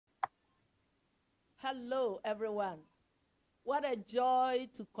Hello, everyone. What a joy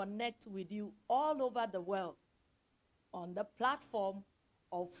to connect with you all over the world on the platform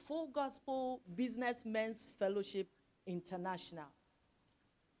of Full Gospel Businessmen's Fellowship International.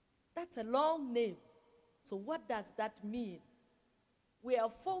 That's a long name. So what does that mean? We are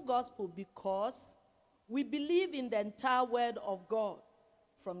Full Gospel because we believe in the entire Word of God,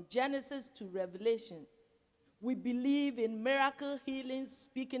 from Genesis to Revelation. We believe in miracle healings,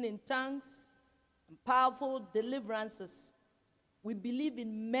 speaking in tongues, and powerful deliverances. We believe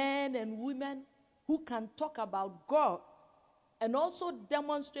in men and women who can talk about God and also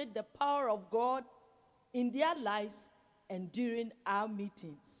demonstrate the power of God in their lives and during our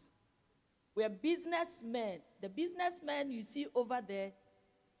meetings. We are businessmen. The businessmen you see over there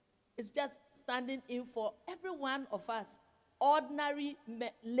is just standing in for every one of us, ordinary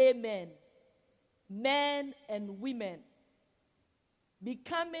laymen, men and women,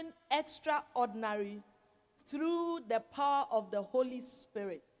 becoming extraordinary through the power of the Holy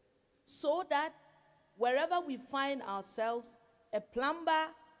Spirit, so that wherever we find ourselves, a plumber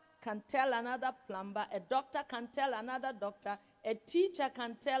can tell another plumber, a doctor can tell another doctor, a teacher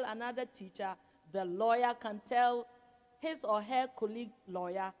can tell another teacher, the lawyer can tell his or her colleague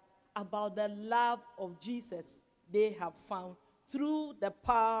lawyer about the love of Jesus they have found through the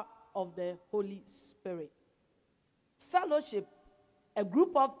power of the Holy Spirit. Fellowship, a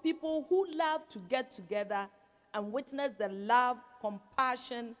group of people who love to get together and witness the love,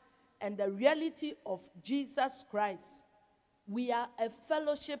 compassion, and the reality of Jesus Christ. We are a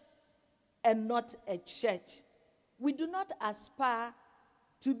fellowship and not a church. We do not aspire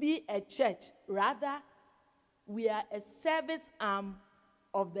to be a church. Rather, we are a service arm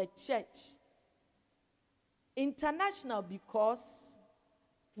of the church. International because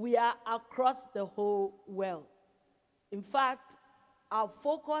we are across the whole world. In fact, our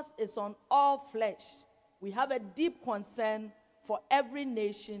focus is on all flesh. We have a deep concern for every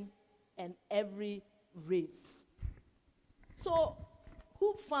nation and every race. So,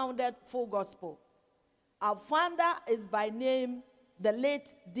 who founded Full Gospel? Our founder is by name the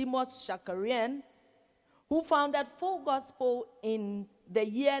late Demos Shakarian, who founded Full Gospel in the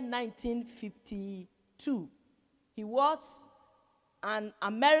year 1952. He was an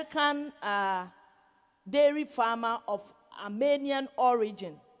American dairy farmer of Armenian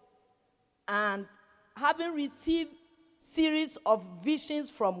origin, and having received series of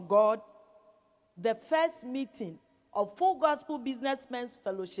visions from God, the first meeting of Full Gospel Businessmen's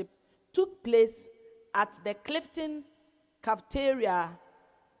Fellowship took place at the Clifton Cafeteria,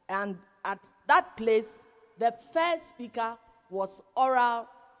 and at that place, the first speaker was Oral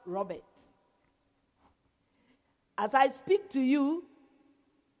Roberts. As I speak to you,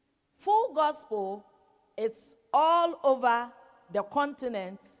 Full Gospel is all over the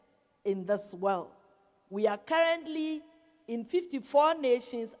continents in this world. We are currently in 54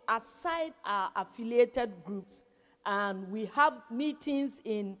 nations aside our affiliated groups, and we have meetings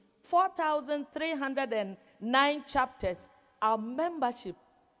in 4,309 chapters. Our membership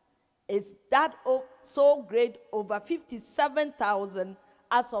is so great, over 57,000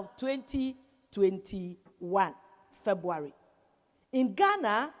 as of 2021, February. In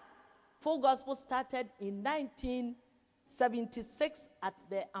Ghana, Full Gospel started in 1976 at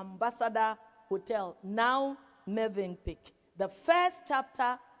the Ambassador Hotel, now Mövenpick. The first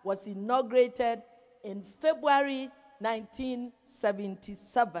chapter was inaugurated in February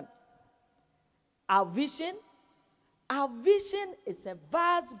 1977. Our vision is a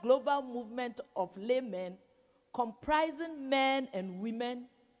vast global movement of laymen comprising men and women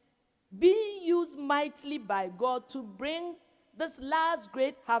being used mightily by God to bring this last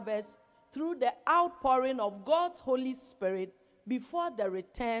great harvest through the outpouring of God's Holy Spirit before the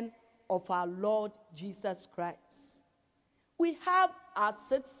return of our Lord Jesus Christ. We have our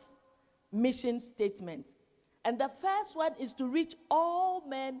 6 mission statements. And the first one is to reach all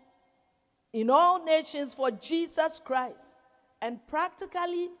men in all nations for Jesus Christ. And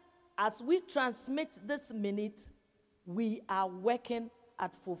practically, as we transmit this minute, we are working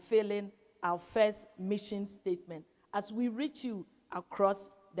at fulfilling our first mission statement as we reach you across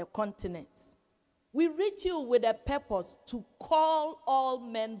the continents. We reach you with a purpose to call all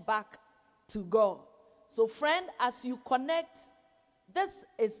men back to God. So friend, as you connect, this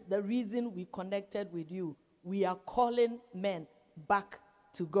is the reason we connected with you. We are calling men back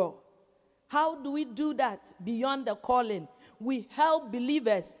to God. How do we do that beyond the calling? We help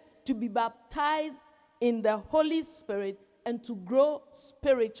believers to be baptized in the Holy Spirit and to grow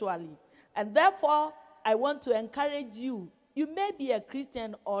spiritually. And therefore, I want to encourage you. You may be a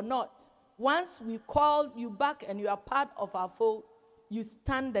Christian or not. Once we call you back and you are part of our fold, you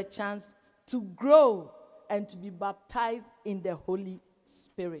stand the chance to grow and to be baptized in the Holy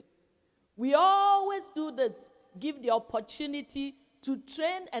Spirit. We always do this, give the opportunity to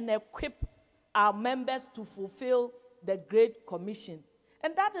train and equip our members to fulfill the Great Commission.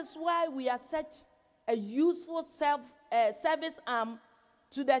 And that is why we are such a useful service arm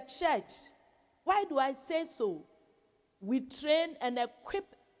to the church. Why do I say so? We train and equip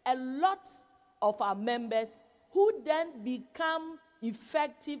a lot of our members who then become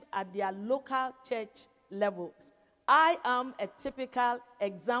effective at their local church levels. I am a typical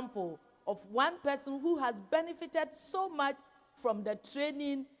example of one person who has benefited so much from the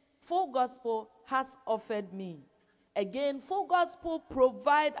training Full Gospel has offered me. Again, Full Gospel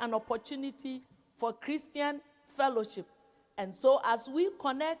provide an opportunity for Christian fellowship. And so as we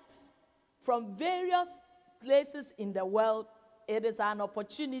connect from various places in the world, it is an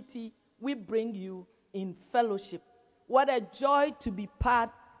opportunity we bring you in fellowship. What a joy to be part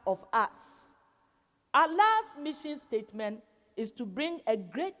of us. Our last mission statement is to bring a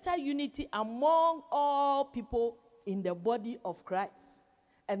greater unity among all people in the body of Christ.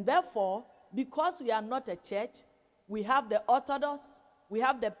 And therefore, because we are not a church, we have the Orthodox, we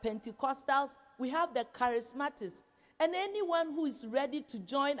have the Pentecostals, we have the Charismatics, and anyone who is ready to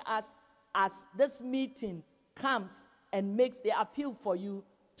join us as this meeting comes and makes the appeal for you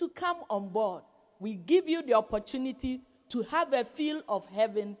to come on board. We give you the opportunity to have a feel of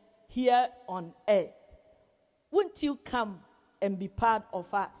heaven here on earth. Won't you come and be part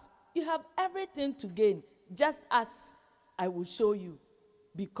of us? You have everything to gain, just as I will show you,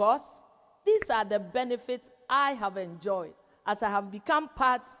 because these are the benefits I have enjoyed as I have become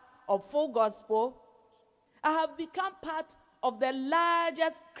part of Full Gospel. I have become part of the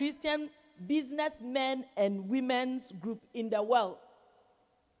largest Christian businessmen and women's group in the world.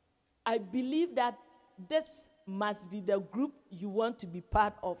 I believe that this must be the group you want to be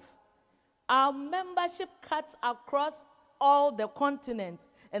part of. Our membership cuts across all the continents,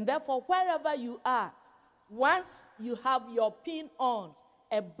 and therefore wherever you are, once you have your pin on,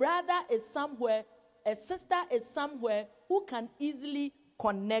 a brother is somewhere, a sister is somewhere who can easily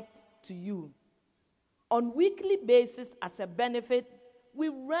connect to you. On weekly basis, as a benefit, we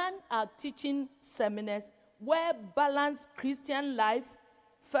run our teaching seminars where balanced Christian life,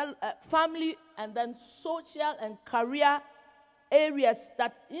 family, and then social and career areas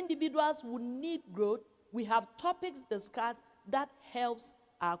that individuals would need growth. We have topics discussed that helps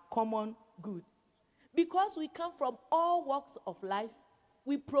our common good. Because we come from all walks of life,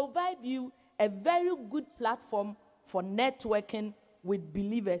 we provide you a very good platform for networking with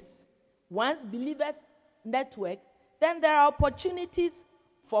believers. Once believers network, then there are opportunities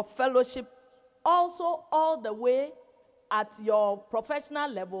for fellowship. Also, all the way at your professional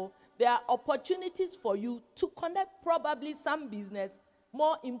level, there are opportunities for you to connect probably some business.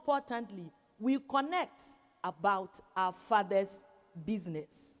 More importantly, we connect about our Father's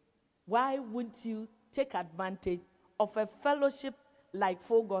business. Why wouldn't you take advantage of a fellowship like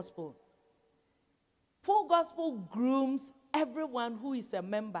Full Gospel? Full Gospel grooms everyone who is a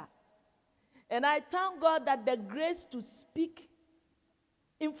member. And I thank God that the grace to speak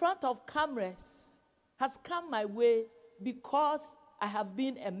in front of cameras has come my way because I have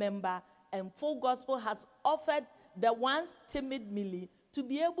been a member, and Full Gospel has offered the once timid Millie to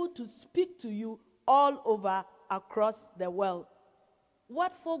be able to speak to you all over across the world.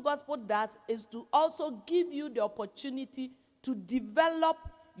 What Full Gospel does is to also give you the opportunity to develop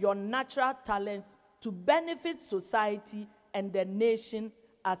your natural talents to benefit society and the nation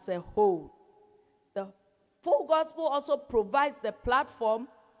as a whole. The Full Gospel also provides the platform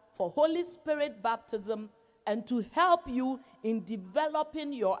for Holy Spirit baptism and to help you in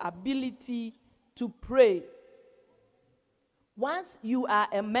developing your ability to pray. Once you are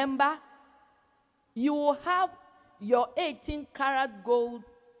a member, you will have your 18-karat gold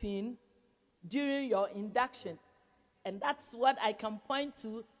pin during your induction. And that's what I can point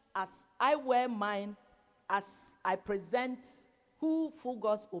to as I wear mine as I present who Full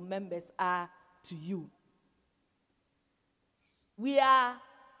Gospel members are to you. We have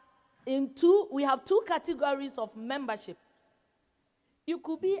two categories of membership. You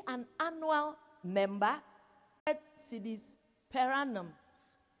could be an annual member, cedis per annum.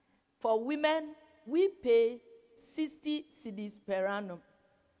 For women, we pay 60 cedis per annum.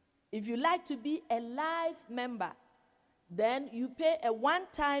 If you like to be a life member, then you pay a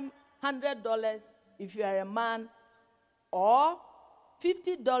one-time $100 if you are a man, or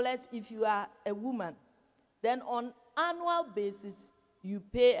 $50 if you are a woman. Then on annual basis, you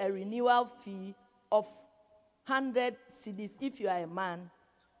pay a renewal fee of 100 cedis if you are a man,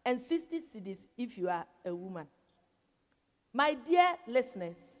 and 60 cedis if you are a woman. My dear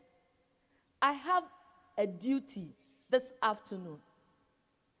listeners, I have a duty this afternoon,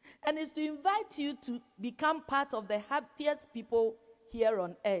 and it's to invite you to become part of the happiest people here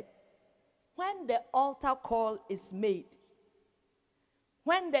on earth. When the altar call is made,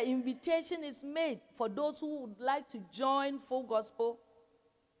 when the invitation is made for those who would like to join Full Gospel,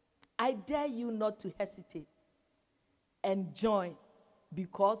 I dare you not to hesitate and join,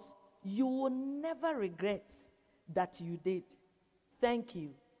 because you will never regret that you did. Thank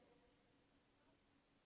you.